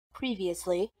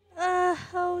Previously,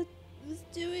 How was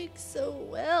doing so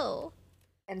well.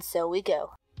 and so we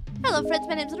go. Hello friends,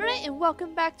 my name's Lunernight and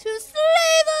welcome back to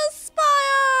Slay the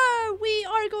Spire! We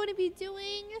are going to be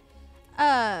doing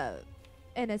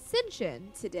an Ascension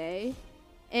today.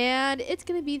 And it's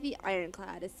going to be the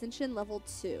Ironclad, Ascension level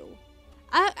 2.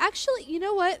 Actually, you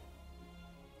know what?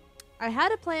 I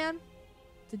had a plan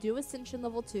to do Ascension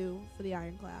level 2 for the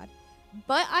Ironclad.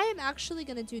 But I am actually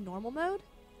going to do normal mode.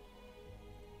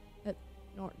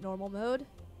 Normal mode.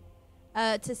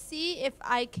 To see if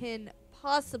I can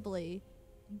possibly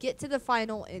get to the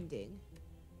final ending.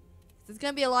 It's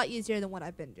going to be a lot easier than what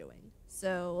I've been doing.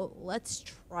 So, let's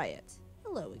try it.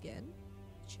 Hello again.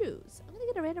 Choose. I'm going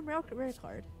to get a random rare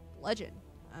card. Legend.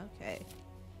 Okay.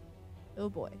 Oh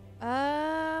boy.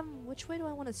 Which way do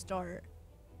I want to start?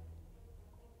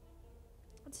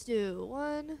 Let's do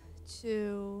 1,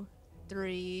 2,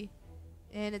 3.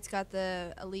 And it's got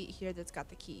the elite here that's got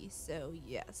the key. So,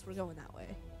 yes, we're going that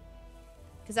way.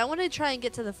 Because I want to try and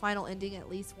get to the final ending at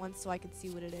least once so I can see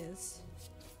what it is.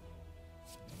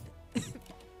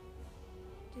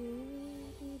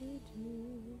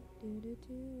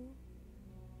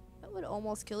 That would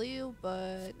almost kill you,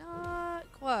 but not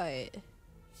quite.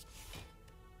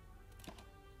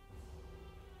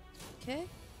 Okay.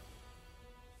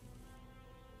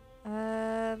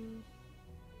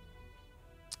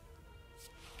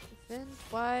 Defend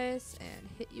twice and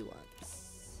hit you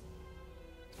once.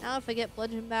 Now if I get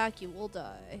bludgeon back, you will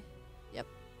die. Yep.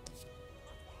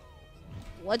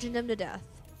 Bludgeon him to death.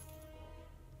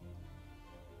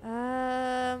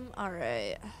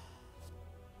 Alright.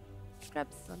 Grab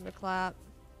Thunderclap.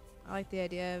 I like the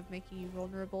idea of making you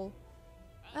vulnerable.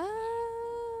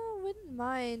 Wouldn't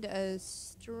mind a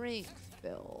strength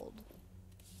build.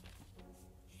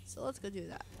 So let's go do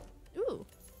that. Ooh.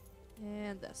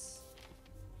 And this.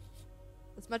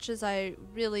 As much as I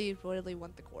really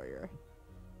want the courier.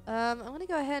 I'm gonna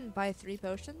go ahead and buy 3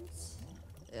 potions.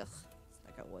 Ugh.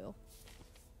 I got oil.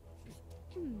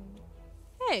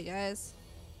 Hey guys.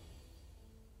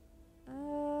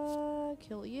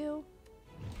 Kill you.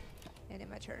 And in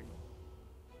my turn.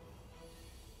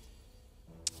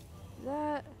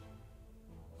 That.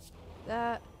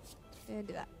 That. And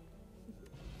do that.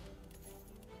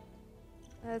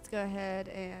 Let's go ahead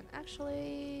and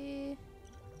actually...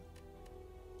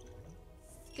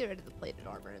 let's get rid of the plated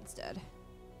armor instead.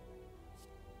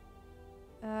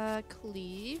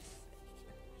 Cleave.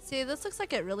 See, this looks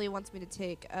like it really wants me to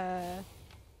take a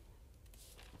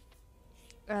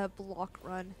block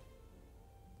run.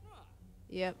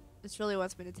 Yep, this really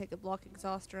wants me to take a block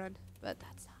exhaust run, but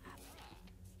that's not happening.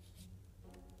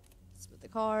 Smith the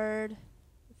card.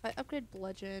 If I upgrade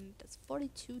bludgeon, that's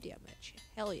 42 damage.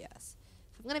 Hell yes.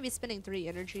 If I'm gonna be spending 3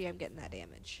 energy, I'm getting that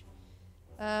damage.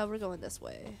 We're going this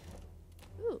way.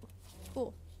 Ooh,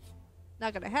 cool.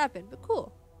 Not gonna happen, but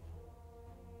cool.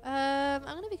 I'm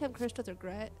gonna become cursed with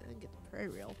regret and get the prairie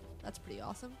reel. That's pretty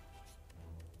awesome.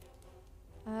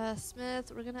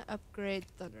 Smith, we're gonna upgrade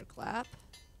Thunderclap.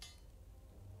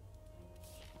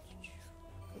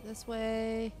 Go this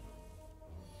way.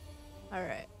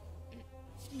 Alright.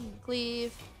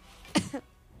 Cleave.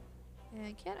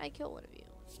 And can I kill one of you?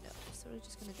 No, so we're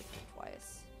just gonna defend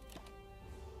twice.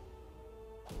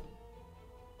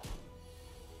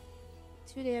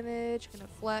 2 damage, gonna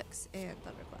flex, and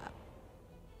Thunderclap.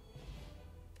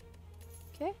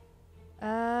 Okay.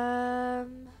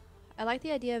 I like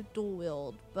the idea of dual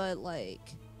wield, but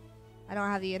like, I don't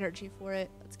have the energy for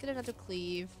it. Let's get another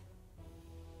cleave.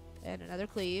 And another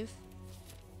cleave.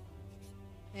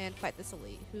 And fight this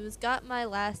elite, who's got my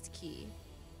last key.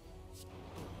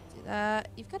 Do that.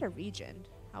 You've got a regen.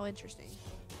 How interesting.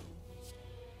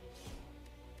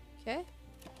 Okay.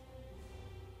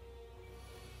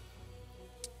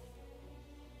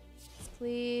 Let's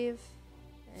cleave.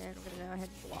 And we're gonna go ahead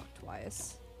and block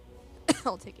twice.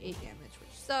 I'll take 8 damage,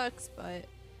 which sucks, but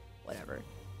whatever.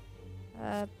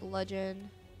 Bludgeon.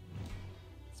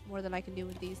 It's more than I can do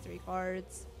with these 3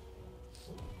 cards.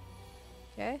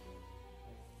 Okay.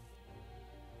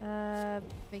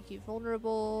 Make you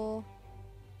vulnerable.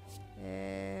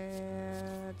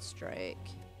 And strike.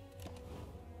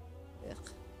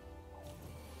 Ugh.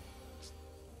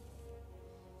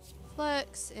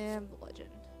 Flex and bludgeon.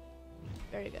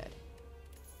 Very good.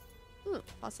 Ooh,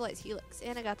 fossilized helix.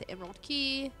 And I got the emerald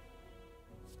key.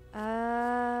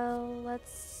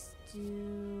 Let's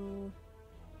do...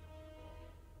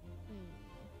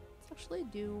 let's actually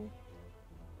do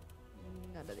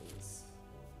none of these.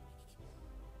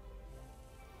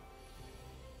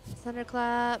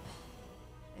 Thunderclap.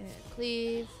 And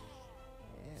cleave.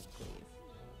 And cleave.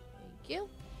 Thank you.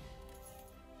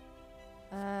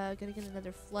 Gonna get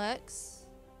another flex.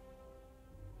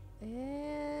 And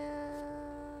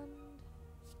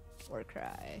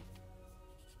Warcry.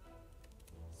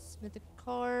 Smith a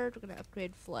card. We're gonna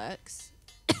upgrade flex.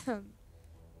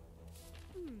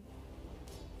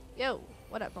 Yo,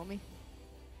 what up, homie?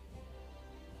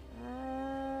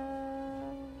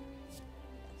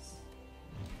 Yes.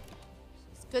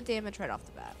 It's good damage right off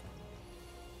the bat.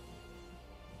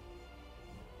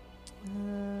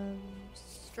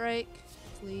 Strike,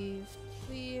 cleave,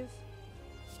 cleave.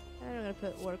 And I'm gonna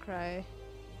put Warcry.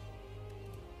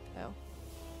 Oh.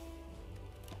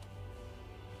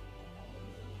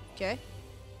 Okay.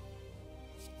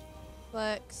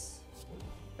 Flex,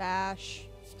 bash,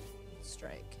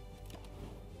 strike.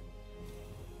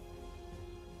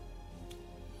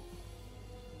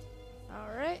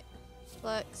 Alright.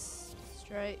 Flex,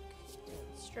 strike,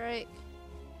 strike.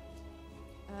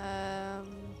 I'm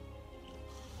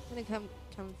gonna come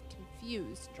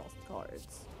confused and draw some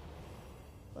cards.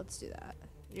 Let's do that.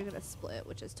 You're gonna split,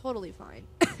 which is totally fine.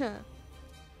 Get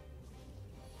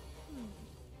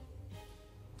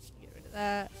rid of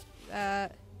that,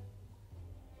 that.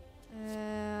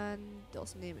 And deal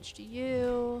some damage to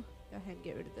you. Go ahead and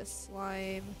get rid of this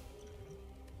slime.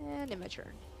 And in my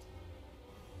turn.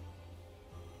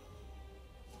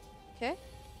 Okay.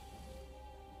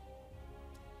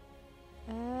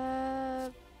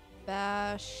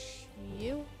 Bash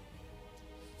you.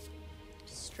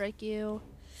 Strike you.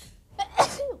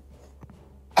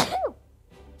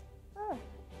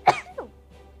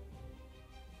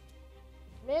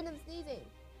 Random sneezing.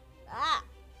 Ah.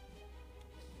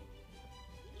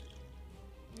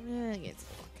 Against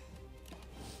the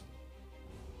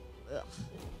block. Ugh.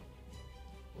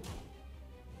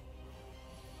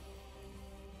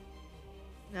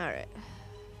 Alright.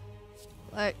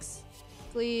 Flex.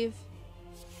 Cleave.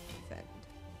 Defend.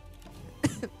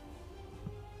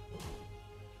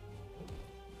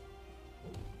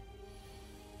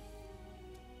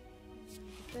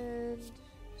 Defend.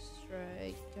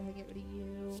 Strike. Go ahead and get rid of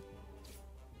you.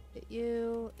 Hit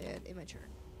you. And in my turn.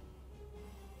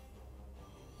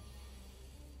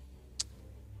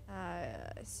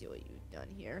 I see what you've done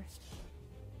here.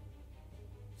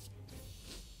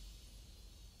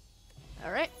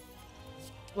 Alright.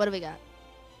 What do we got?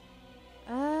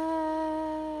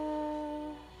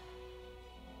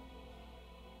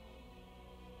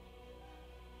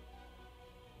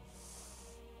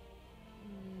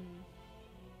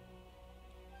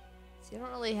 See, I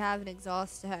don't really have an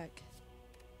exhaust deck.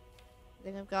 I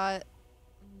think I've got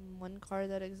one card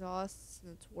that exhausts,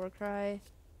 and it's Warcry.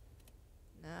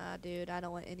 Nah, dude, I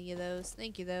don't want any of those.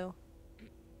 Thank you, though.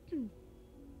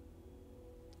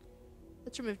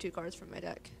 Let's remove 2 cards from my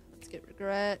deck. Let's get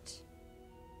Regret.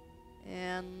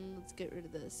 And let's get rid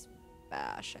of this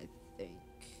Bash, I think.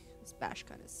 This Bash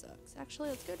kind of sucks. Actually,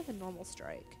 let's go to the normal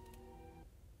Strike.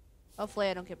 Hopefully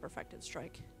I don't get Perfected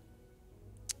Strike.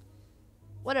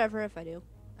 Whatever if I do.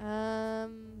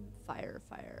 Fire,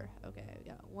 fire. Okay, we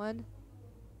got 1,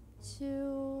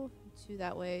 2, 2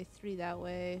 that way, 3 that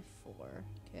way, 4.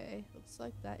 Okay, looks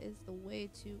like that is the way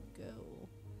to go.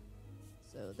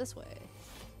 So this way.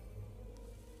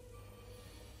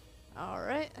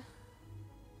 Alright.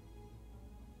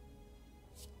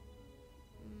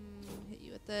 Hit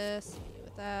you with this, hit you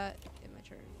with that, in my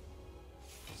turn.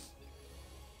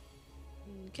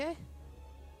 Okay.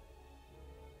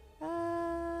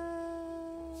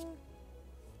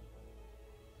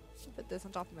 Put this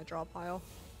on top of my draw pile.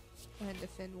 Go ahead and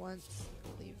defend once,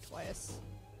 leave twice.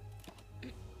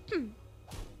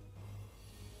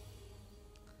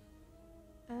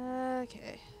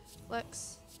 Okay.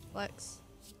 Flex, flex,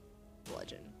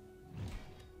 bludgeon.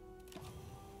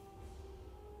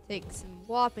 Take some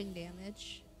whopping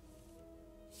damage.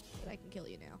 But I can kill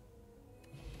you now.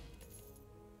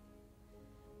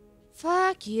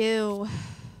 Fuck you.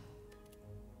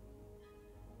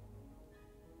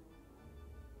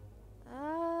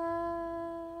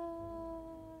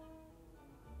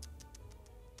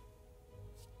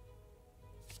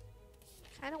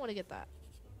 I don't want to get that.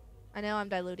 I know I'm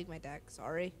diluting my deck,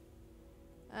 sorry.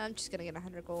 I'm just gonna get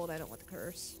 100 gold, I don't want the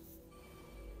curse.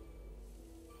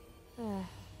 2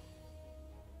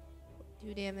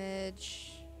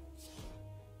 damage.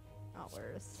 Not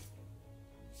worth.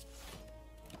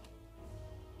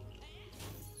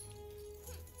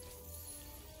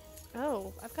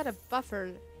 Oh, I've got a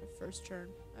buffer the first turn.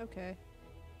 Okay.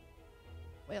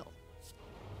 Well.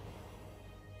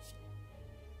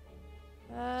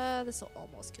 This will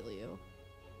almost kill you.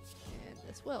 And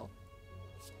this will.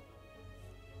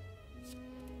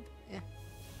 Yeah.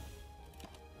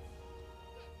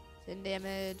 10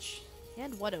 damage.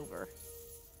 And what over?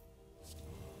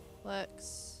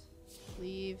 Flex.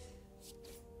 Leave.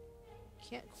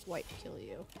 Can't quite kill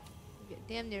you. You get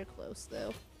damn near close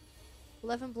though.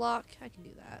 11 block. I can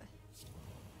do that.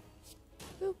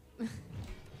 Boop.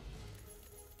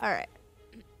 Alright.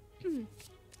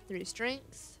 3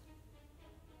 strengths.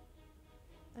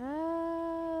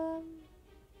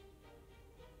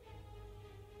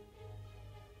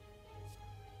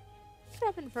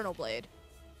 Trap Infernal Blade.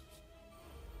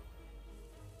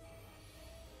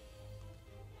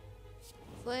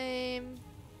 Flame.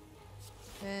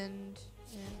 Defend.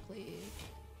 And cleave.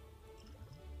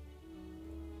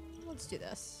 Let's do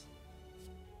this.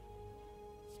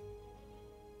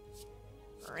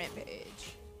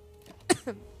 Rampage.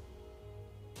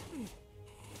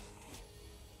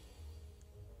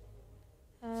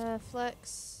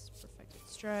 Flex, Perfected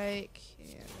Strike,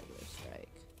 and Regular Strike.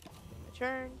 My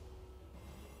turn.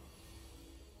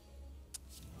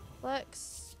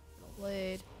 Flex, no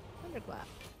Blade, Thunderclap.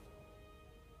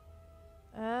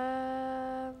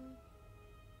 Yeah.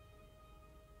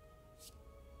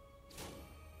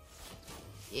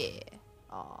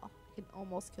 Aw, I can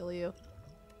almost kill you.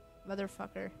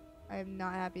 Motherfucker. I am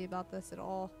not happy about this at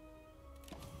all.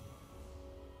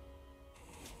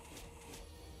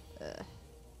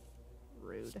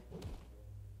 Rude.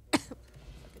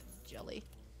 Fucking jelly.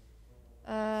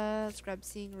 Let's grab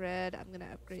Seeing Red. I'm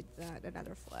gonna upgrade that.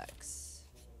 Another Flex.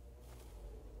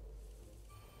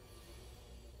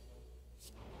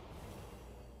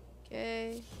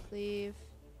 Okay. Cleave.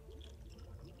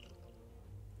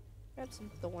 Grab some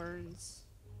Thorns.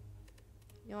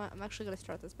 You know what? I'm actually gonna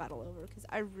start this battle over because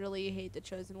I really hate the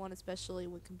Chosen One, especially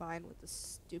when combined with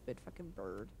this stupid fucking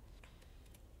bird.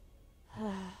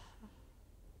 Let's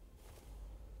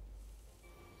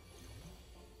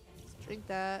drink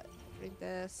that. Drink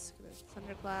this. Gonna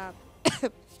Thunderclap.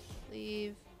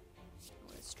 Leave. I'm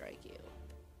gonna strike you.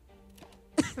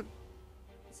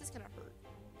 This is gonna hurt.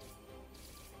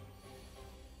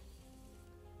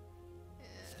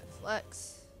 Yeah,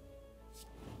 Flex.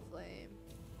 Flame.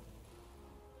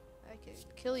 I can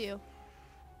kill you.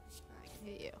 I can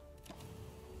hit you.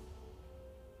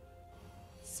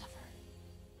 Suffer.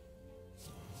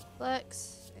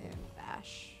 Flex and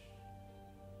bash.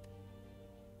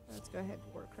 Let's go ahead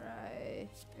and Warcry.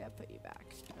 Yeah, put you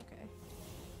back. Okay.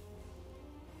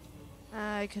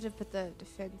 I could have put the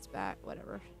defense back.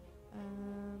 Whatever.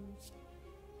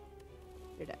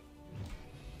 You're dead.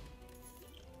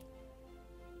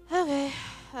 Okay.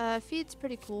 Feed's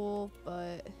pretty cool,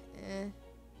 but eh.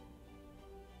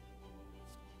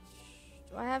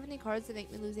 Do I have any cards that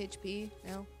make me lose HP?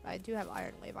 No. I do have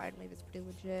Iron Wave. Iron Wave is pretty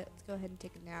legit. Let's go ahead and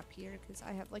take a nap here because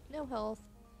I have like no health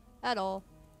at all.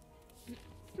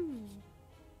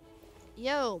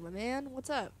 Yo, my man, what's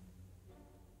up?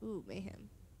 Ooh, Mayhem.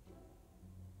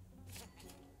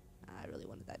 I really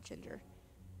wanted that ginger.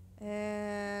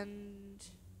 And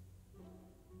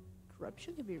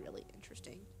Corruption could be really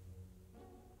interesting.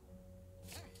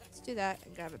 Let's do that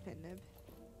and grab a pin nib.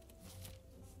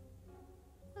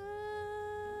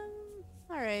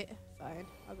 Alright, fine.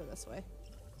 I'll go this way.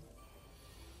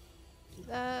 Do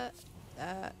that,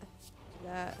 that, do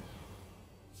that,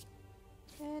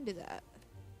 and do that.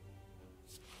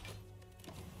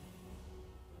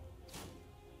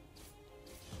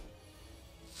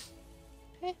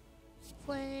 Okay.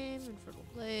 Flame, Infernal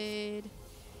Blade.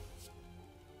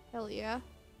 Hell yeah.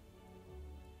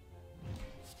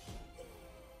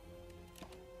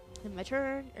 In my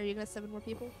turn, are you gonna summon more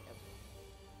people?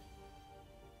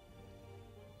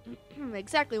 Yep.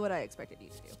 Exactly what I expected you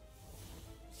to do.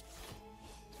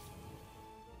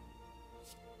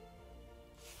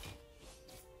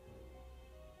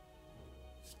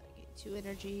 I get 2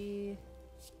 energy,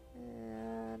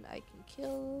 and I can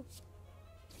kill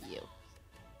you.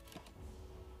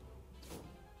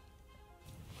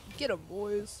 Get 'em,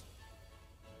 boys.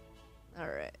 All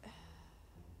right.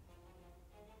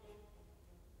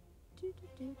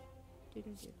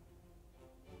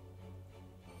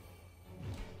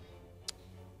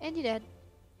 And you're dead.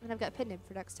 And I've got Pin Nib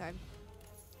for next time.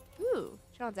 Ooh,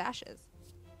 Sean's Ashes.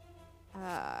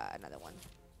 Another one.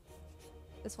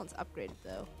 This one's upgraded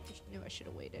though. I knew I should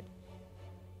have waited.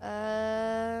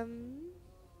 I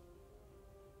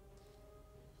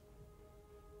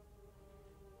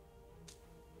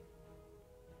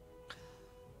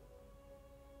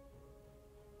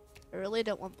really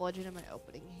don't want Bludgeon in my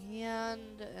opening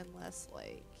hand unless,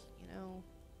 like, you know,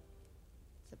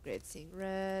 let's upgrade Seeing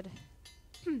Red.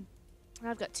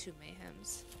 I've got 2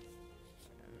 Mayhems.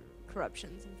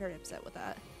 Corruptions. I'm very upset with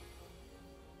that.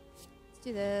 Let's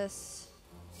do this.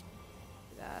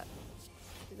 Do that.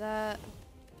 Do that.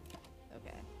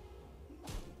 Okay.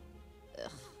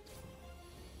 Ugh.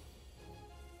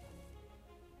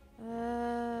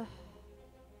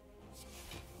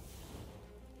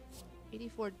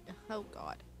 84. Oh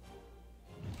god.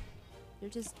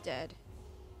 You're just dead.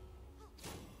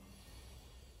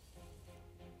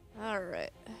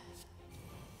 Alright.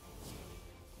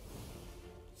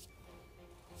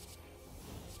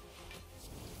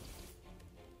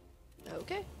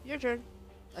 Okay, your turn.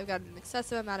 I've got an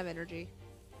excessive amount of energy.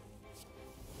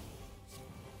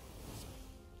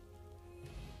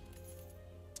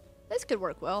 This could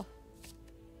work well.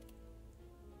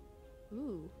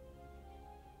 Ooh.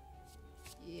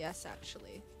 Yes,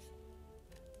 actually.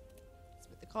 Let's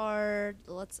put the card.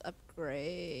 Let's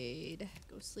upgrade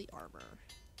ghostly armor.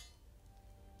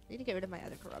 I need to get rid of my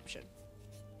other corruption.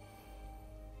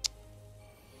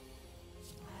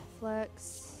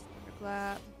 Flex,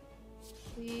 thunderclap,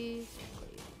 cleave,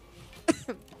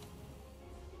 cleave.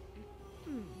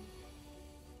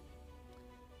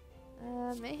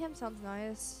 Mayhem sounds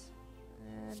nice.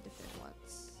 And defend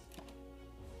once.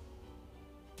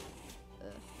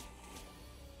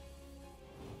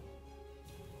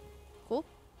 Cool.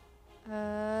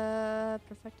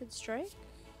 Perfected strike.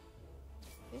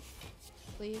 Okay.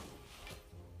 Cleave.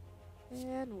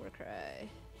 And Warcry.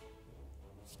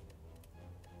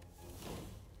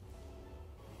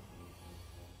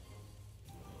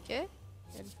 Okay.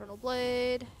 Infernal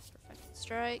Blade. Perfected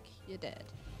strike. You're dead.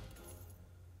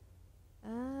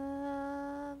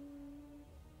 I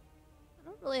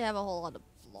don't really have a whole lot of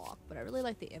block, but I really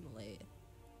like the Immolate.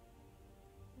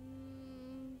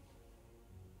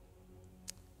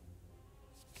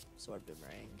 Sword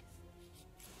Boomerang.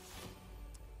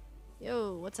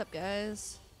 Yo, what's up,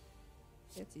 guys?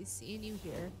 Fancy seeing you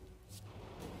here.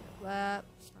 Lap.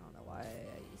 I don't know why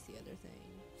I used the other thing.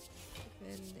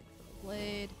 Defend, Infernal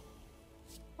Blade.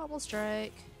 Pommel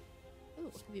Strike.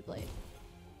 Ooh, Heavy Blade.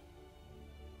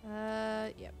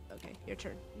 Yep, okay, your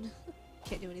turn.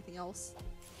 Can't do anything else.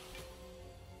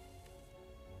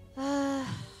 I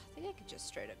think I could just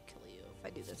straight up kill you if I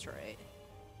do this right.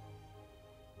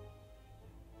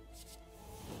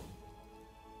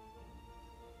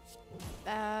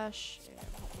 Bash and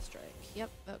Pommel Strike. Yep,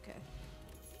 okay.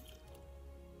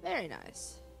 Very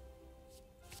nice.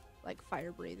 Like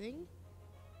fire breathing.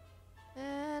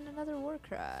 And another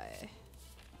Warcry.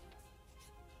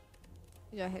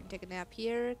 Go ahead and take a nap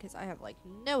here, because I have, like,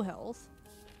 no health.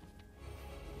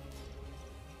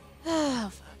 Oh,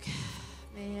 fuck.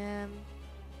 Man.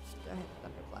 Go ahead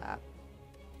and thunderclap.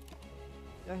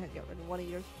 Go ahead and get rid of one of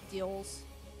your deals.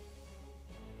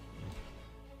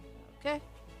 Okay.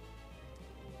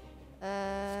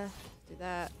 Do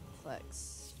that.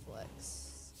 Flex.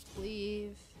 Flex.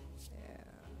 Cleave. And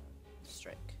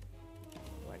strike.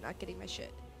 We're not getting my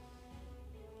shit.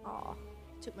 Aw.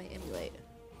 Took my Emulate.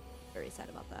 Very sad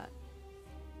about that.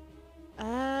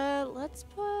 Let's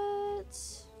put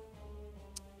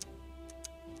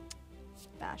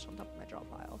Bash on top of my draw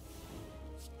pile.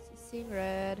 So Seeing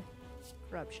Red,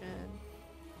 Corruption,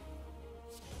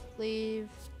 Cleave,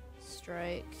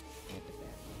 Strike, and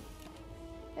Defend.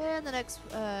 And the next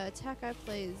attack I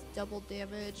play is double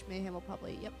damage. Mayhem will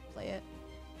probably, yep, play it.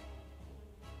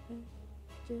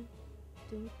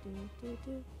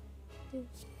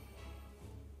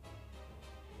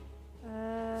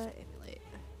 Emulate.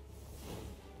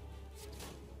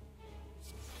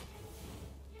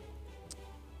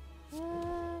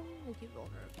 Make you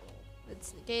vulnerable.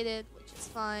 It's negated, which is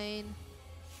fine.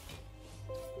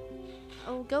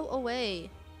 Oh, go away.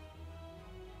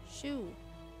 Shoo.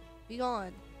 Be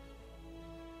gone.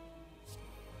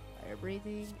 Fire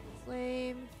breathing,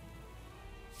 flame,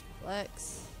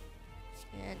 flex,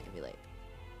 and emulate.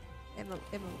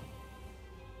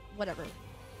 Whatever.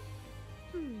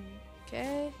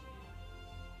 Okay.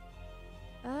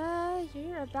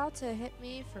 You're about to hit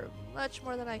me for much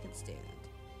more than I can stand.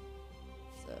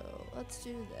 So let's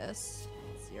do this.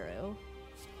 0.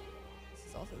 This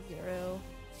is also 0.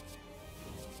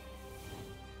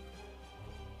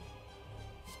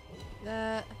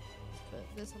 That. Let's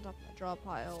put this on top of my draw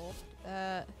pile.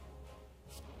 That.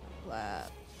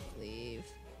 Flap. Leave.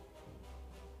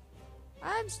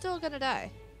 I'm still gonna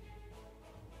die.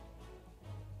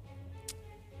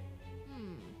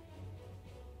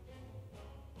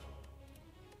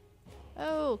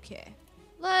 Okay,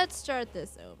 let's start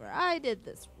this over. I did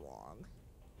this wrong.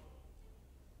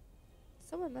 Is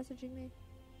someone messaging me?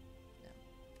 No.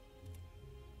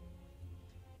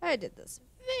 I did this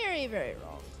very, very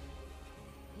wrong.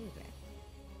 Okay.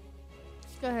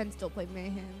 Let's go ahead and still play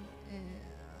Mayhem. And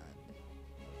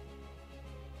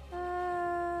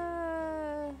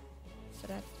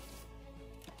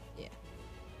yeah.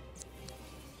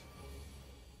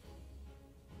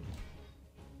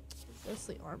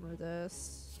 Ghostly armor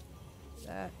this.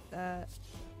 That.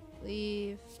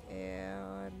 Leave.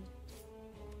 And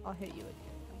I'll hit you again.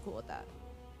 I'm cool with that.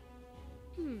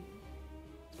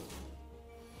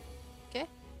 Okay.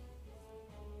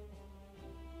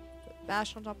 Put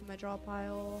bash on top of my draw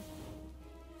pile.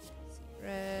 See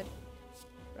red.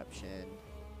 Eruption.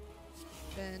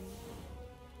 Then.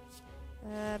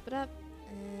 But up.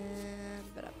 And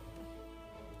but up.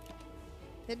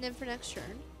 Hidden in for next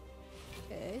turn.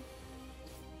 Okay.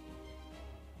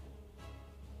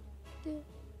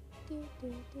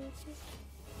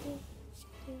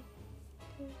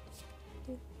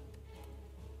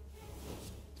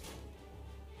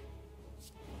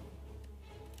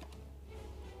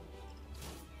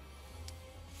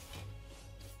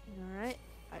 Alright.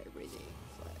 Fire breathing.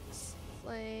 Flex.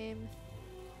 Flame.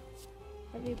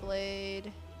 Heavy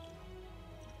blade.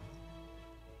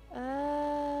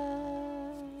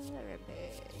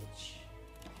 Rampage.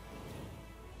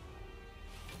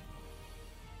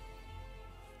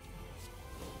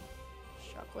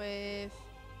 Shockwave.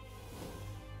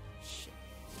 Shit.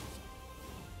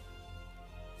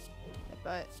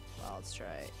 Headbutt. Well, let's try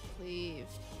it. Cleave.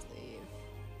 Cleave.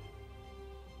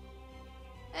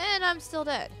 And I'm still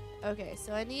dead. Okay,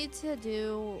 so I need to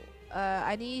do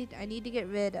I need to get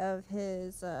rid of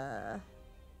his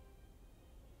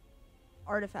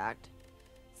artifact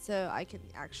so I can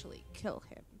actually kill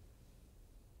him.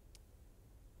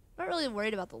 I'm not really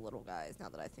worried about the little guys now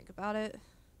that I think about it.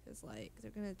 Because, like,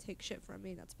 they're gonna take shit from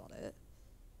me, and that's about it.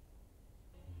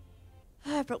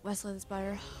 I broke my Slay the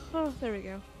Spire. Oh, there we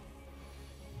go.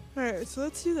 Alright, so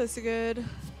let's do this again.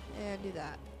 And do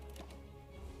that.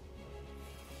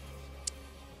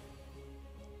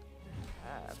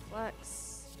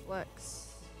 Flex.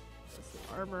 Flex. That's the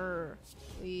armor.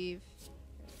 Leave.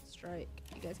 Strike.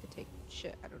 You guys can take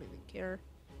shit. I don't even care.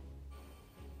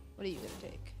 What are you gonna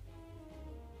take?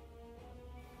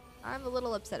 I'm a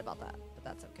little upset about that, but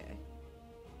that's okay.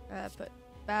 Put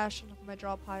bash on my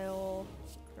draw pile.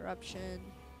 Corruption.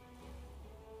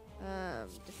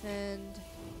 Defend.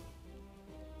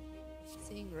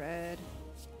 Seeing red.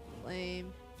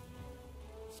 Flame.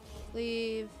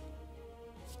 Cleave.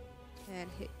 And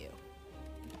hit you.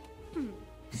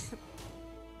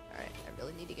 Alright, I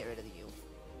really need to get rid of you.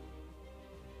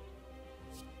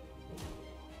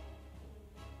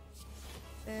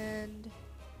 Defend.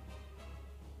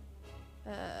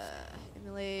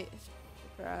 Emulate.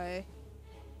 Cry.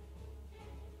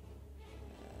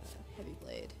 Heavy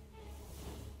blade.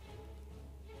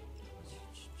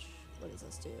 What does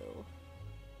this do?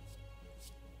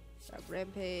 Grab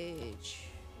rampage.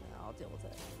 No, I'll deal with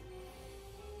it.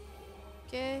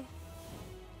 Okay.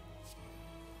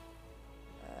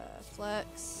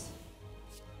 Flex.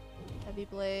 Heavy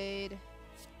blade.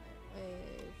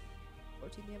 Wave.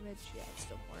 14 damage. Yeah, it's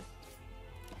still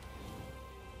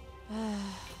more.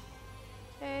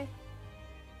 Okay.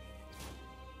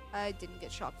 I didn't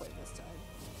get shockwave this time.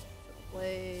 For the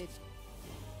blade.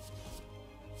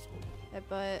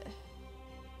 Headbutt.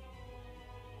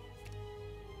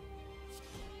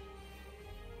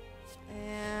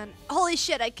 And holy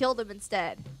shit, I killed him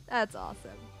instead. That's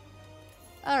awesome.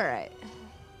 Alright.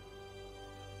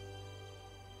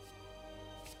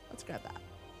 Let's grab that.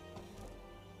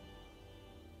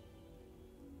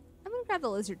 I'm gonna grab the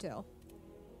lizard tail.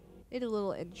 Need a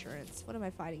little insurance. What am I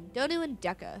fighting? Donu and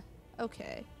Deka.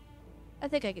 Okay. I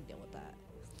think I can deal with that.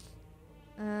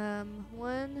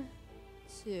 1,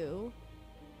 2. Ooh,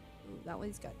 that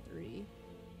one's got 3.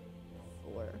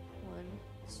 4. 1,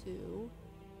 2.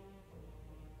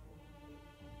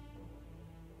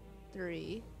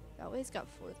 3. That way's got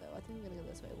 4 though. I think I'm gonna go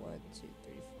this way. 1, 2, 3,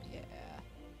 4. Yeah.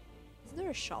 Isn't there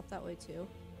a shop that way too?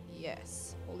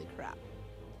 Yes. Holy crap.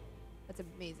 That's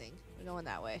amazing. We're going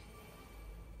that way.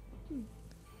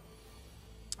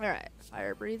 Alright.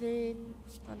 Fire breathing.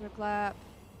 Thunderclap.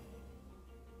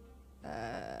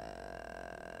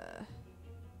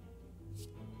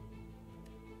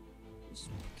 Just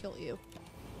kill you.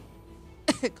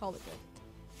 Call it good.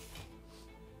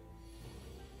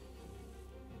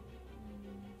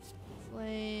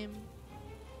 Flame.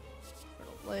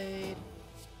 Fertile blade.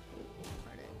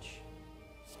 Carnage.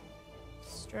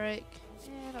 Strike.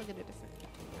 And I'll get a defend.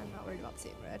 I'm not worried about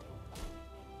seeing red.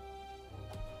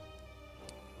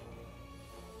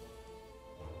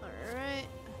 Alright.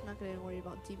 I'm not gonna worry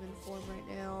about demon form right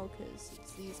now because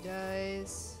it's these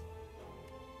guys.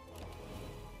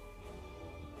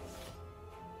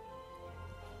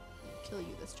 I'll kill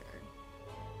you this turn.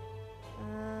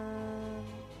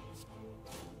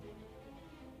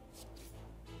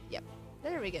 Yep.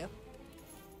 There we go.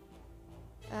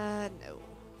 No.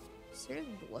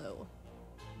 Searing blow.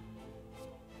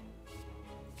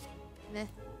 Meh.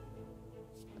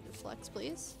 Under flex,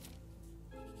 please.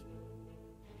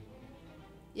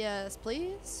 Yes,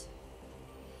 please.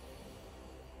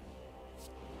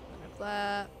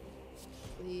 Thunderclap.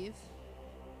 Leave.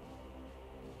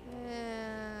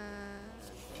 And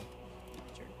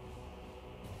turn.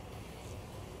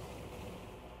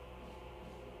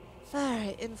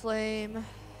 Alright, inflame.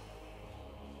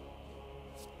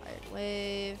 Iron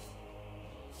wave.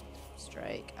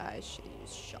 Strike. I should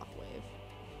use shockwave.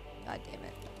 God damn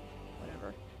it.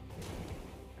 Whatever.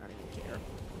 I don't even care.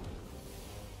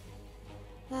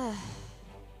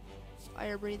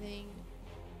 Fire breathing.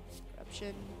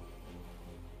 Corruption.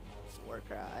 War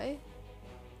cry.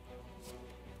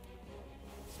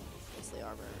 Ghostly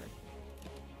armor.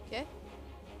 Okay.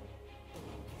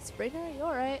 Springer, you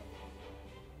alright?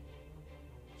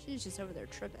 She's just over there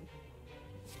tripping.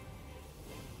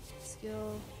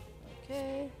 Skill.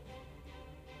 Okay.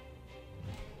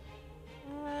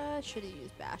 I should have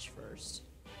used bash first.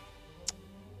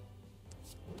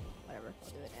 Whatever, I'll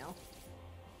do it now.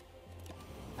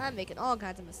 I'm making all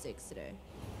kinds of mistakes today.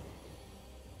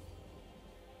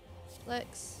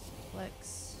 Flex,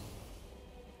 flex,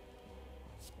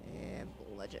 and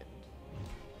legend.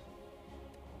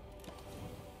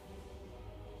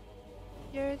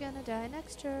 You're gonna die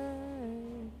next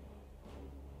turn.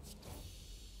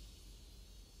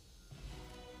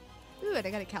 Ooh, and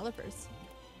I got a calipers.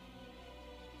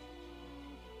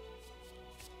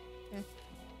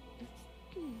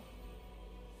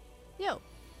 Yo.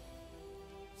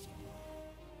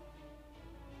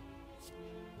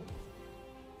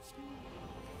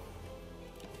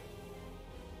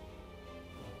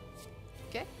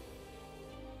 Okay.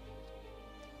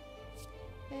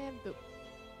 And boop.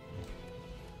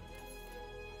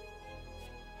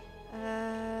 I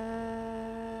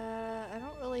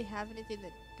don't really have anything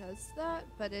that does that,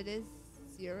 but it is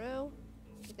 0.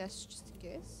 I guess just in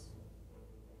case.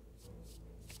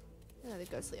 Oh, the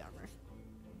ghostly armor.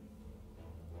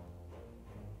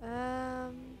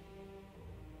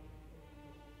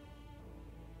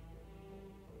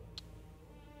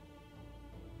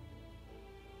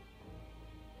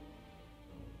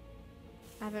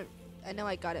 I know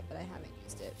I got it, but I haven't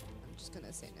used it. I'm just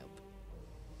gonna say nope.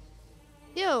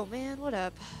 Yo, man, what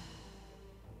up?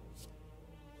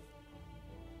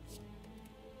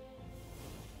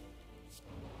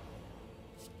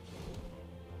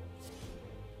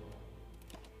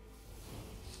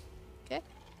 Okay.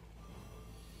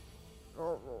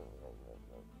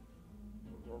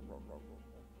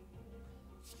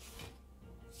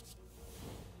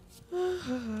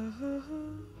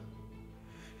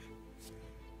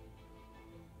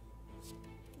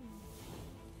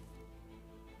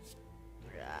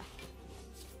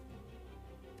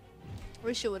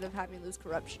 Wish it would have had me lose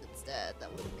corruption instead.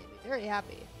 That would have made me very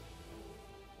happy.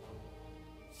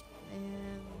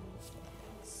 And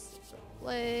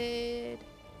blade.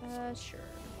 Sure.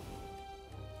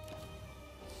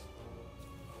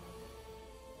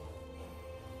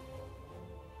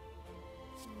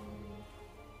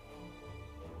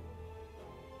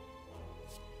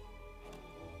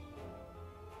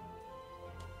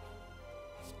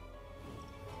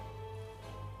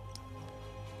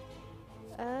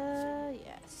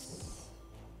 Yes.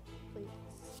 Please.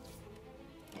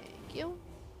 Thank you.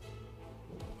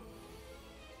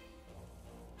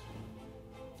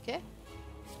 Okay.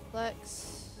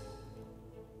 Flex.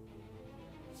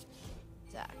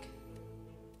 Attack.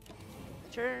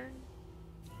 Turn.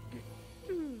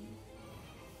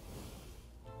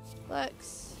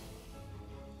 Flex.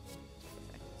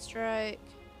 Perfect strike.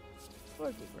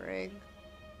 For boomerang.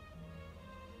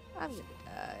 I'm gonna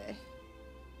die.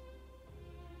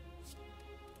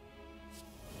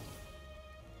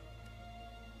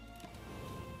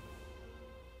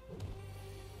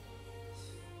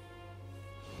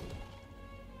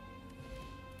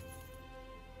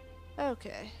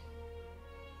 Okay.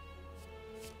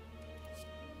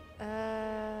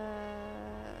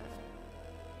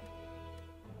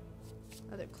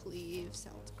 Another cleave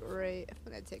sounds great. I'm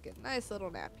gonna take a nice little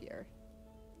nap here.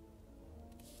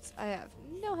 I have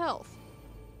no health.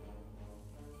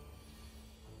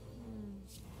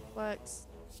 Flex,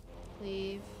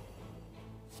 cleave,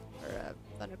 or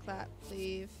thunderclap,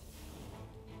 cleave.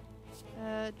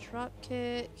 Drop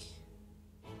kick.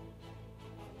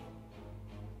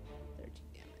 13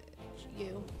 damage.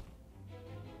 You.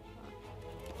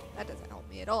 That doesn't help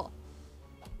me at all.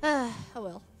 Oh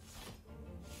well.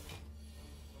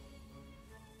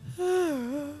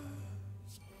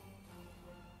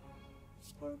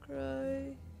 War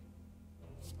cry.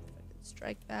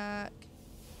 Strike back.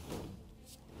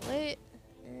 Wait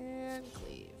and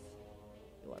cleave.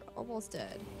 You are almost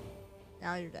dead.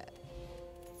 Now you're dead.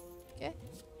 Okay.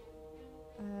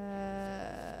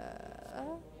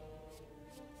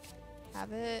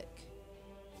 Havoc.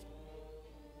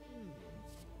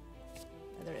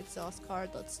 Another exhaust card.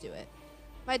 Let's do it.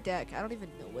 My deck, I don't even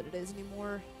know what it is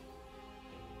anymore.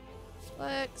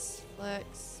 Flex,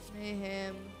 Flex,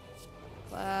 Mayhem,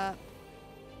 Clap.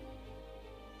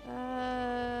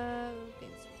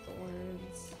 Getting some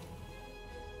thorns.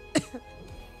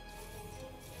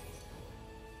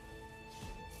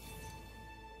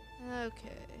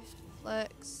 Okay,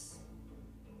 Flex.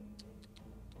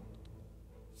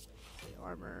 The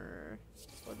armor.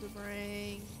 Sword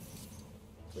boomerang.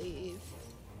 Cleave.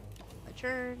 My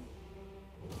turn.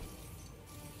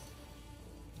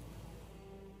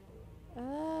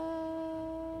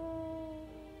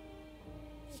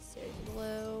 Searing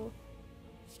blow.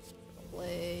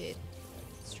 Blade.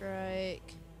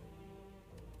 Strike.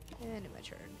 And in my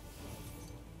turn.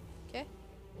 Okay.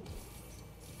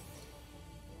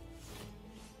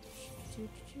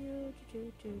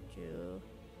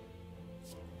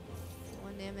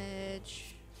 One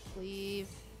damage. Cleave.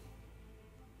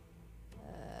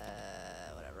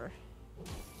 Whatever.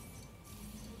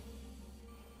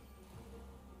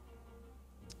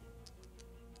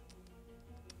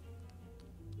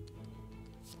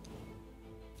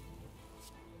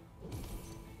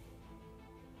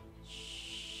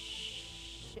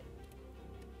 Shit.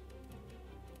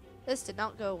 This did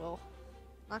not go well.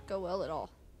 Not go well at all.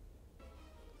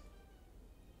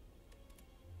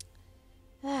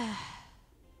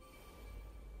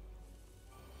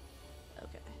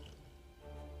 Okay.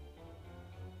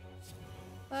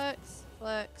 Flex,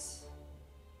 Flex.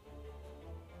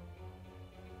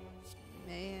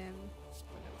 Man.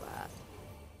 Wonderflat.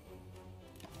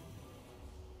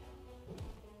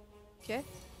 Okay.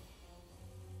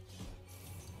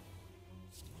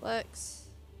 Flex.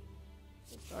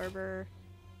 Arbor.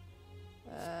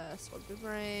 Sword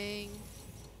boomerang.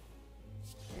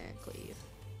 And cleave.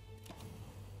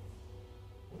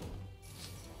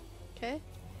 Okay.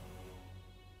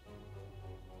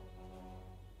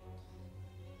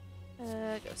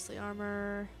 Ghostly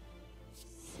armor.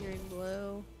 Searing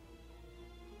blow.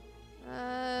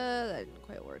 That didn't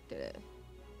quite work, did it?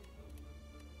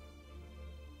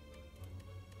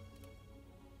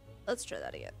 Let's try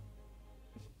that again.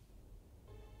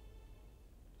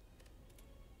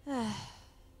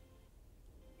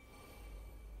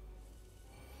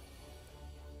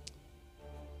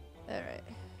 Alright.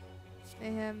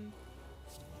 Mayhem.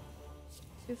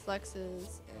 2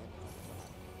 flexes and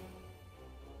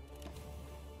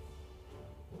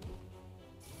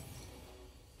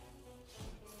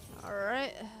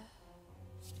alright.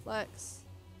 Flex.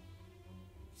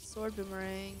 Sword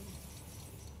boomerang.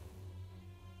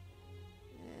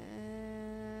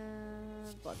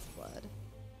 And blood's blood.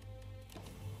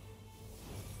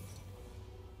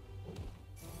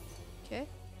 Okay.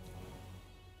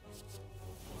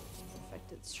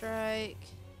 Infected strike.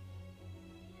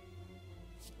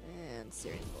 And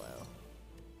searing blow.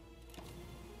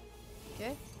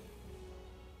 Okay.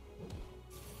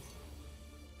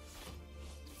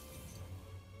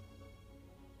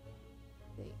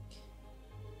 Think.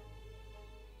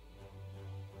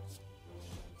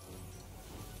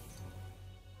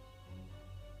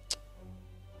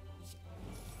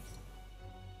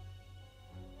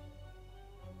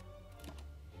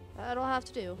 That'll have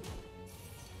to do.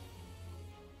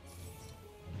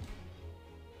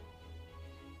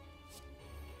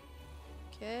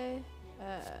 Okay.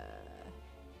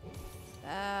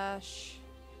 Dash.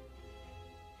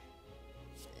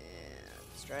 And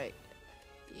strike.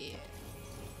 Yeah.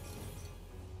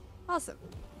 Awesome.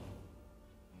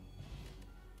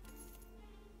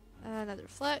 Another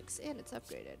flex, and it's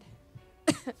upgraded.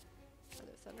 Another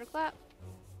thunderclap.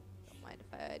 Don't mind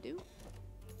if I do.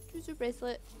 Choose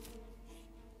bracelet.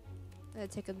 I'm gonna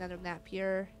take another nap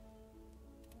here.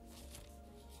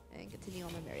 And continue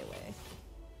on my merry way.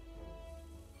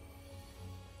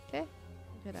 Okay.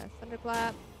 I'm gonna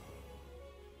thunderclap.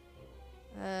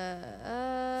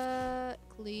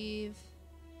 Cleave.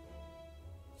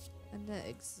 And then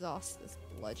exhaust this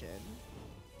bludgeon.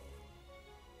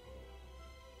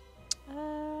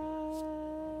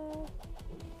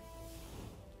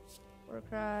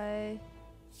 Warcry.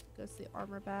 Goes the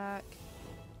armor back.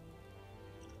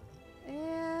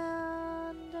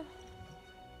 And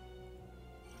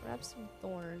grab some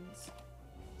thorns.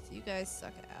 So you guys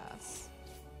suck ass.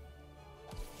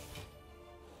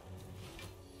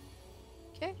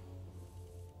 Okay.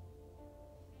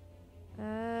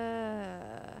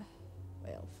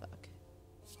 Well, fuck.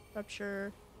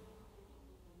 Rupture.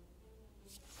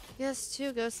 Yes,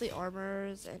 2 ghostly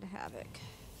armors and havoc.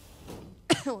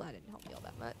 Well, that didn't help me all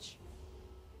that much.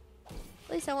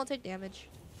 At least I won't take damage.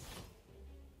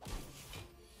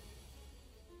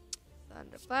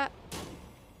 Thunderclap.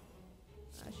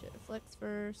 I should have flicked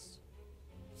first.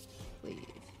 Cleave.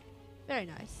 Very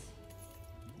nice.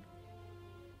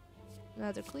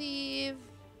 Another cleave.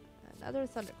 Another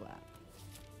thunderclap.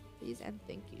 Please and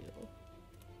thank you.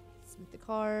 Smith the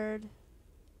card.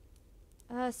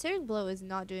 Searing blow is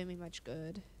not doing me much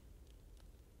good.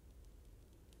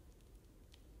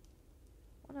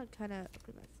 I want to kind of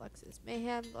upgrade my flexes.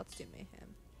 Mayhem. Let's do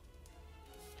mayhem.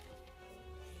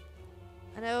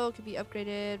 I know it could be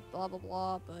upgraded, blah blah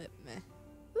blah, but meh.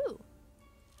 Ooh.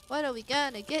 What are we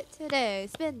gonna get today?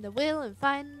 Spin the wheel and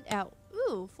find out.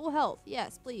 Ooh, full health.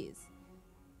 Yes, please.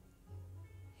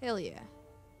 Hell yeah.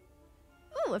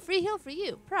 Ooh, a free heal for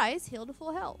you. Prize, heal to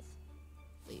full health.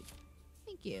 Leave.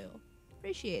 Thank you.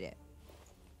 Appreciate it.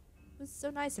 It was so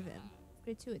nice of him.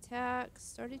 Upgrade 2 attacks.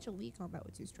 Starting to lead combat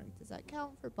with 2 strength. Does that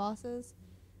count for bosses?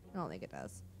 I don't think it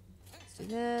does. Let's do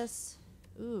this.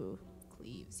 Ooh,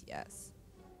 cleaves, yes.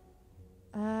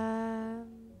 I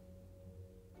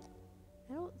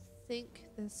don't think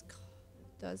this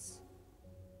does.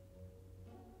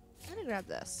 I'm gonna grab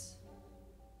this.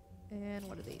 And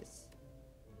one of these.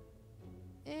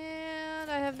 And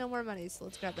I have no more money, so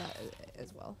let's grab that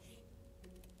as well.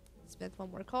 Spend one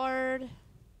more card.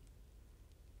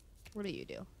 What do?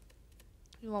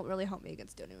 You won't really help me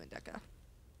against Donu and Deca.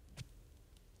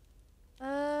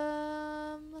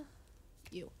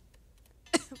 You.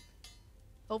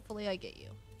 Hopefully I get you.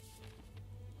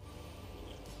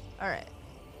 Alright.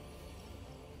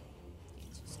 Gain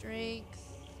 2 strength.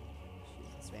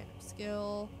 Choose this random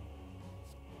skill.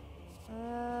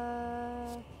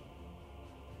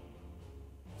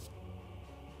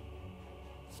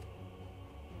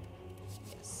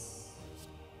 Yes.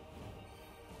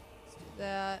 Let's do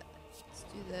that. Let's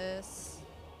do this.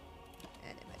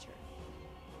 And in my turn.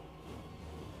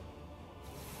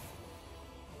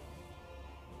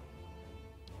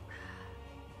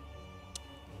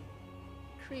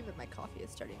 Cream in my coffee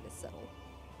is starting to settle.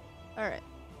 Alright.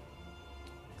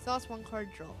 Exhaust 1 card,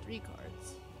 draw 3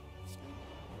 cards.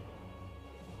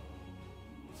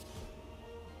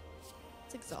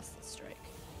 Let's exhaust the strike.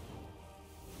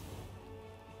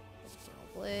 Infernal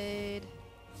Blade.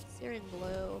 Searing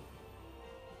Blow.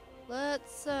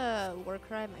 Let's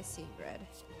Warcry my Seeing Red.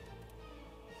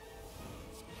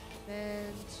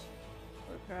 And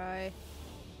Warcry.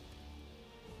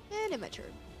 And in my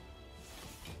turn.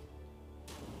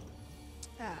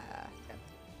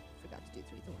 Forgot to do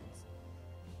 3 thorns.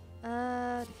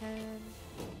 10.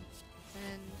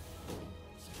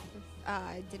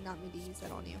 I did not mean to use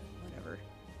that on you. Whatever.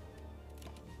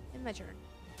 In my turn.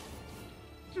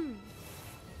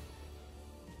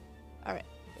 Alright.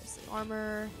 There's the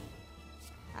armor.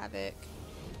 Havoc.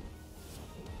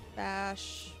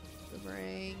 Bash.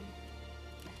 Boomerang. In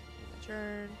my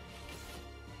turn.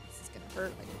 This is gonna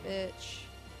hurt like a bitch.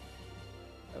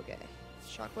 Okay.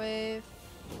 Shockwave.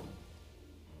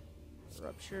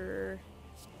 Rupture.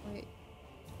 Wait.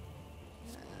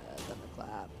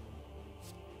 Thunderclap.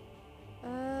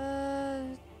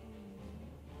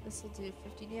 This will do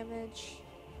 50 damage.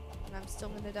 And I'm still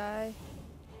gonna die.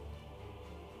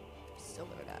 Still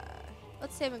gonna die.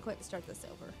 Let's save and quit and start this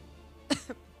over.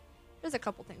 There's a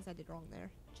couple things I did wrong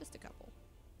there. Just a couple.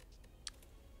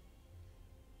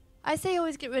 I say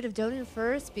always get rid of Donu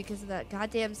first because of that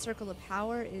goddamn circle of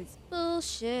power is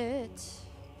bullshit.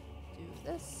 Do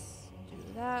this. Do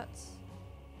that.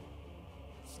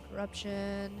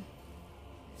 Corruption.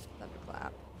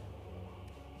 Thunderclap.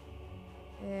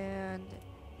 And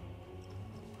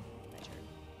my turn.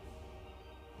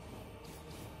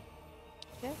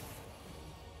 Okay.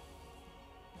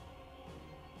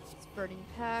 It's Burning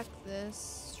Pack, this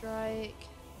strike.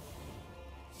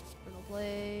 Infernal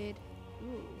Blade.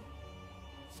 Ooh.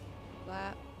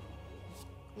 Clap.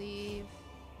 Cleave.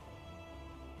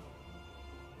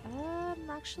 I'm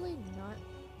actually not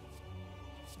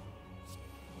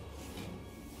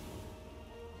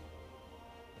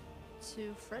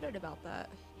too fretted about that.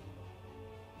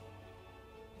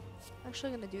 I'm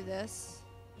actually gonna do this.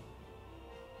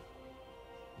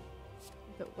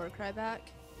 Put Warcry back.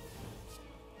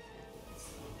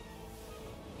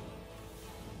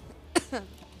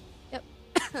 Yep,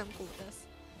 I'm cool with this.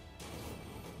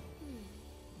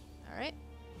 Alright.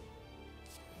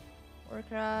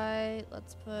 Warcry,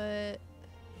 let's put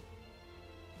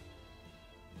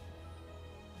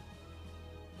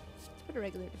a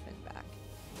regular defend back.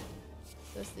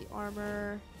 Just the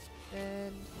armor,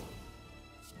 and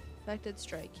affected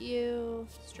strike you,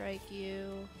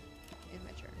 in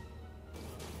my turn.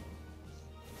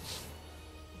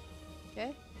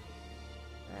 Okay.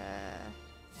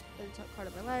 Put the top card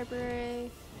of my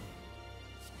library.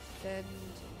 Defend.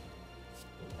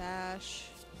 Bash.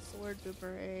 Sword,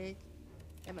 boomerang.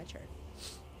 And my turn.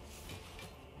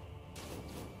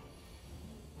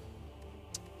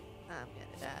 I'm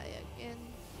gonna die again.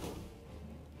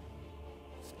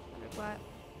 Thunderclap.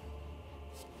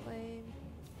 Flame.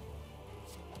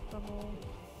 Pummel.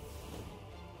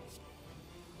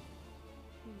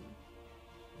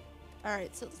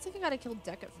 Alright, so it looks like I gotta kill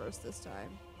Deck at first this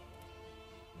time.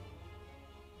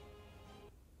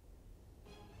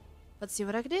 Let's see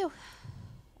what I can do.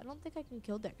 I don't think I can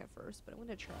kill Deck at first, but I'm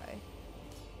gonna try.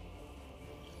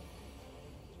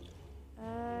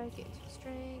 Get 2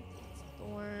 strength, some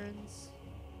thorns.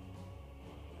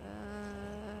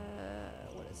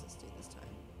 What does this do this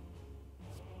time?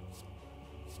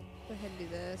 Go ahead and do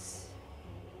this.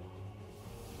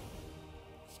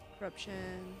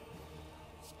 Corruption.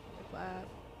 Clap.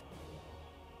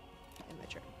 And my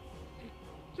turn.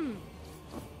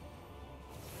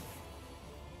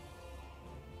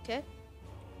 Okay.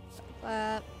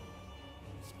 Clap.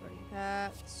 Burning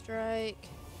pack. Strike.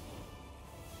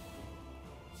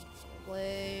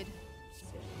 Blade.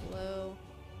 Stand below.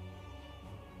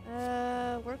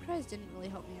 Warcries didn't really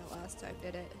help me out last time,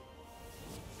 did it?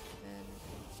 And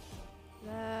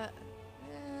that.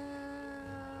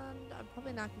 And I'm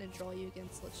probably not going to draw you again,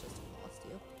 so let's just exhaust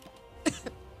you.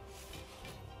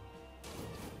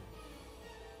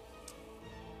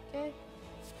 Okay.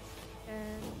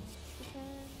 And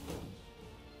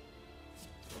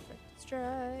perfect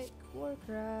strike,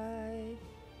 Warcry.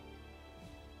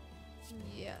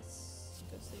 Yes.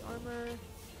 Ghostly armor.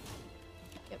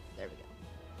 Yep, there we go.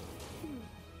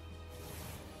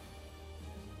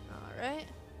 Alright.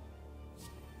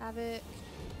 Havoc.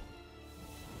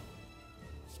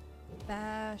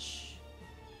 Bash.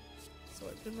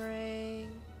 Sword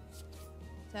boomerang.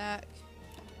 Attack.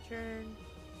 Turn.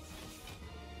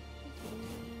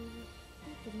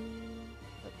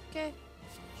 Okay.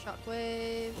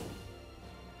 Shockwave.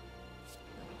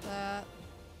 Clap.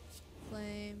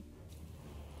 Flame.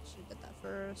 Should've done that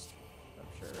first.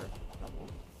 Rupture. Bubble.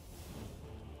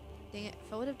 Dang it.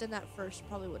 If I would have done that first,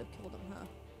 probably would have killed him, huh?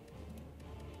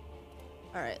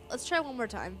 Alright, let's try one more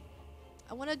time.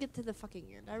 I want to get to the fucking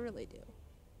end. I really do.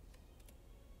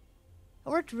 I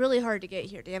worked really hard to get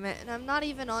here, damn it. And I'm not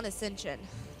even on Ascension.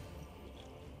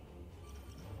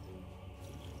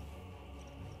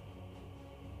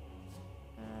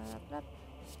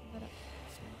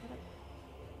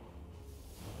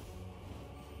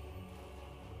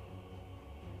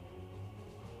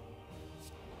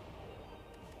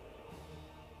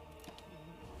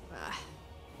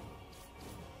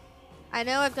 I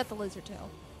know I've got the lizard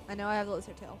tail. I know I have the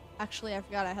lizard tail. Actually, I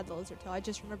forgot I had the lizard tail. I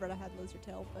just remembered I had the lizard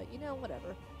tail, but you know,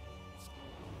 whatever.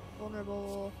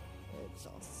 Vulnerable.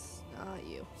 Exhaust. Not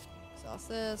you. Exhaust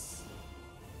this.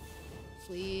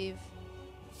 Cleave.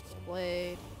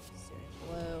 Blade. Steering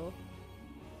below.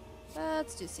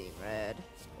 Let's do Seeing Red.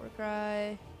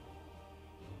 Warcry.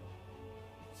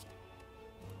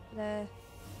 Another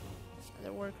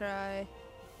Warcry.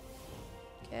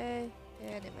 Okay.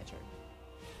 And in my turn.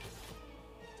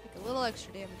 Take a little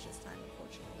extra damage this time,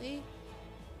 unfortunately.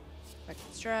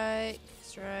 Effective strike.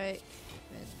 Strike.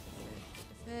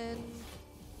 Defend.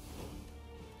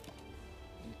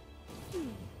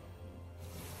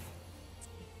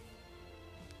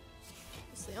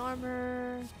 Mostly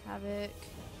armor. Havoc.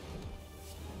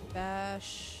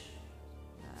 Bash.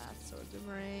 Sword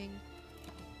boomerang.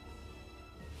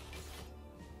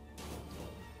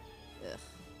 Ugh.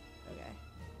 Okay.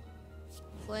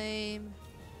 Flame.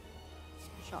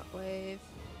 Shockwave.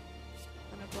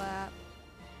 Thunderclap.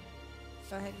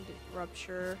 Go ahead and do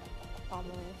Rupture.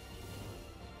 Pommel.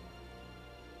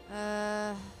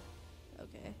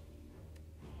 Okay.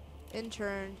 In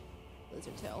turn,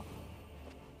 Lizard Tail.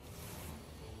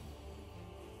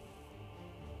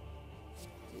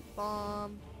 Do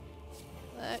Bomb.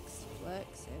 Flex,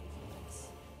 flex, and flex.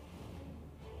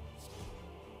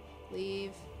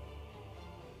 Leave.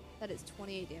 That is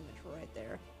 28 damage right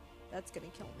there. That's gonna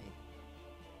kill me.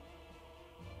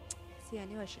 See, I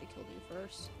knew I should have killed you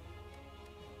first.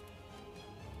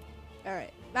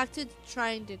 Alright, back to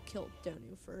trying to kill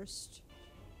Donu first.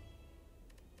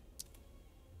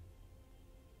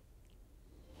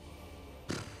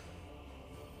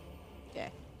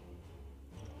 Okay.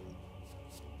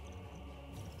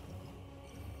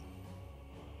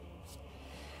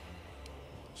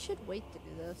 Should wait to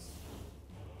do this.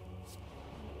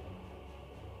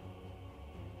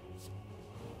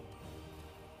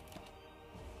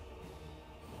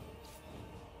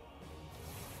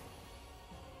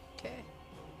 Okay.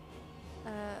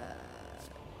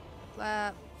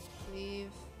 Flap,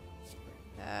 leave,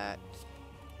 back,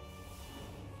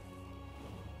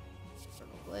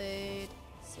 infernal Blade,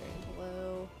 Searing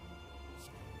Blow,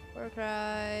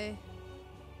 Warcry,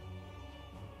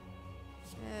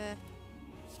 then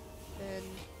Red.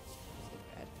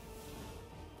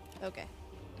 Okay.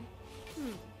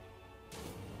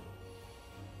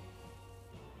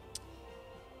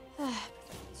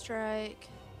 Strike,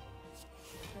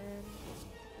 then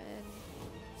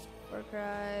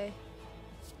Warcry,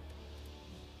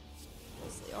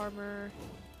 mostly armor.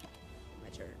 My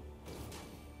turn.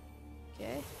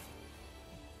 Okay.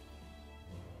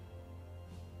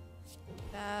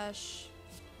 Bash,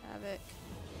 Havoc,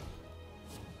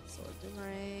 Sword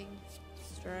Boomerang,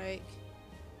 Strike.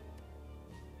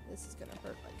 This is gonna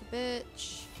hurt like a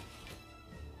bitch.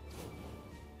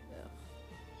 Ugh.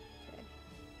 Okay.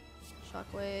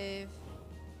 Shockwave.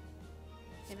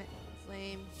 Damn it.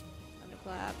 Flame.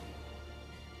 Thunderclap.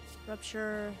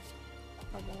 Rupture.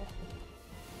 Pummel.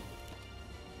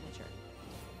 My turn.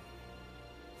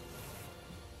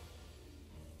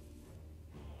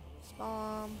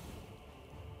 Bomb.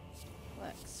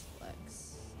 Flex,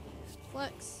 flex, and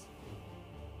flex.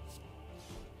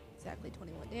 Exactly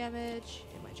 21 damage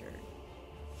in my turn.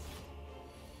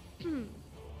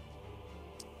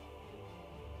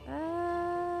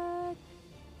 How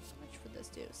much would this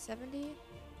do? 70?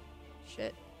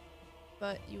 Shit.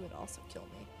 But you would also kill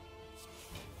me.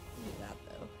 Do that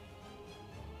though.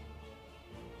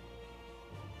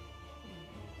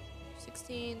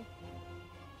 16.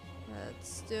 That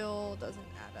still doesn't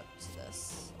add up to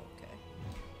this. Okay.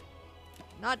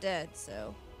 Not dead,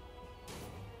 so.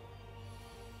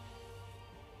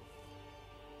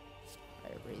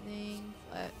 Fire breathing,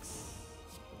 flex,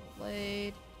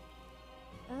 blade.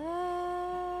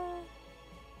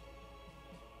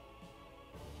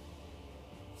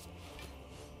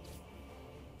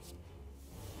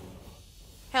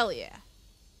 Hell yeah.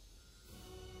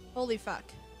 Holy fuck.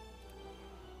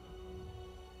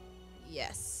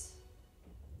 Yes.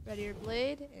 Ready your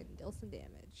blade and deal some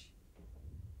damage.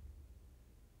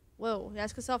 Whoa,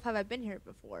 ask yourself, have I been here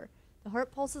before? The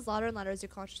heart pulses louder and louder as your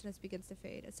consciousness begins to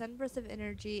fade. A sudden burst of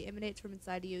energy emanates from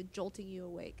inside of you, jolting you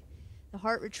awake. The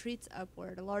heart retreats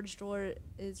upward. A large door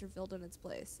is revealed in its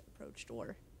place. Approach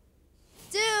door.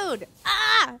 Dude!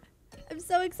 Ah! I'm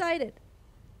so excited.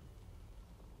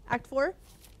 Act 4?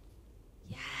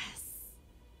 Yes!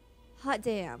 Hot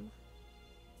damn.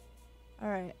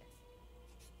 Alright.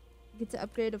 Get to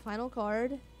upgrade a final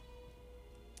card.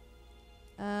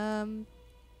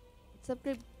 Let's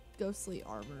upgrade Ghostly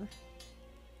Armor.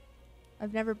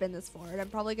 I've never been this far, and I'm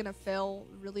probably gonna fail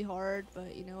really hard,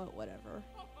 but you know what, whatever.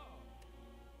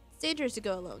 It's dangerous to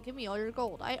go alone. Give me all your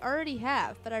gold. I already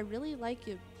have, but I really like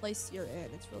your place you're in.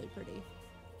 It's really pretty.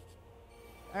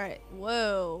 Alright,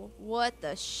 whoa. What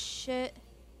the shit?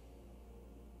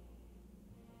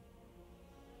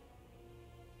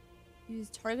 Use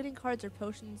targeting cards or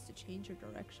potions to change your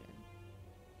direction.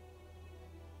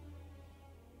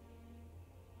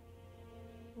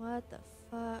 What the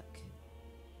fuck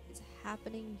is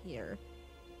happening here?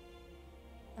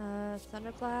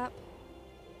 Thunderclap.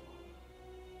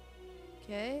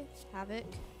 Okay, Havoc.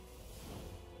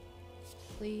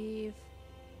 Cleave.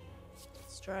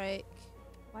 Strike.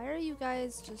 Why are you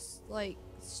guys just like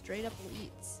straight up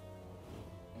elites?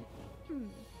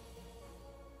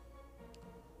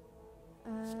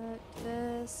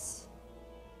 This.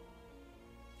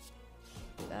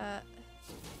 That.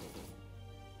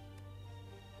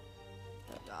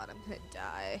 Oh god, I'm gonna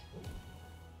die.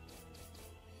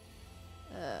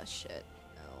 Shit.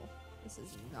 No. This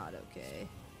is not okay.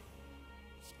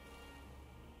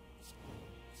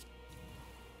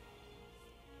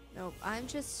 Nope, I'm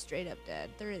just straight up dead.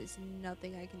 There is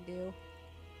nothing I can do.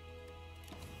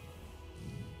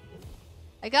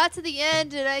 I got to the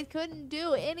end and I couldn't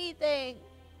do anything.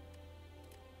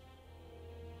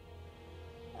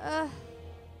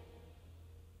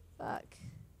 Fuck.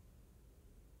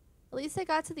 At least I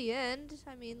got to the end.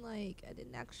 I mean, like, I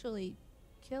didn't actually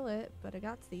kill it, but I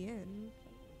got to the end.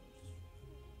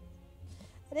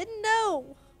 I didn't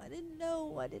know. I didn't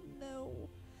know. I didn't know.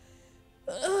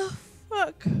 Ugh,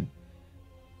 fuck.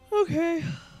 Okay.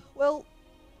 Well.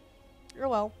 Oh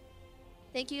well.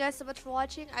 Thank you guys so much for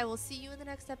watching. I will see you in the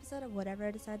next episode of whatever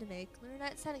I decide to make.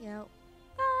 Lunernight signing out.